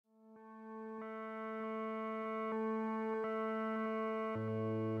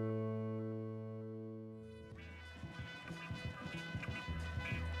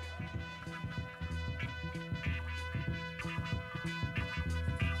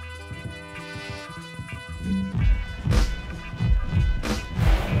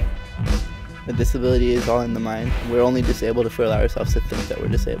A disability is all in the mind. We're only disabled if we allow ourselves to think that we're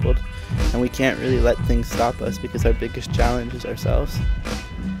disabled. And we can't really let things stop us because our biggest challenge is ourselves.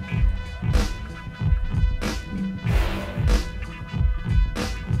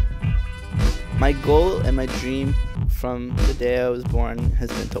 My goal and my dream from the day I was born has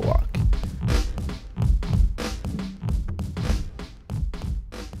been to walk.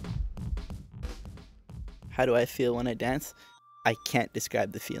 How do I feel when I dance? I can't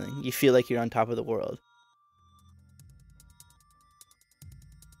describe the feeling. You feel like you're on top of the world.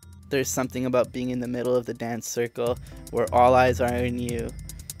 There's something about being in the middle of the dance circle where all eyes are on you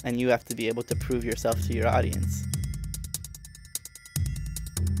and you have to be able to prove yourself to your audience.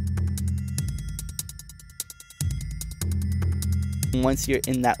 Once you're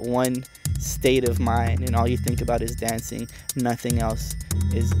in that one state of mind and all you think about is dancing, nothing else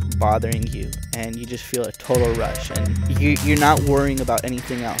is bothering you, and you just feel a total rush, and you're not worrying about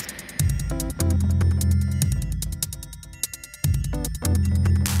anything else.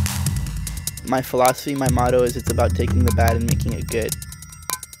 My philosophy, my motto is it's about taking the bad and making it good.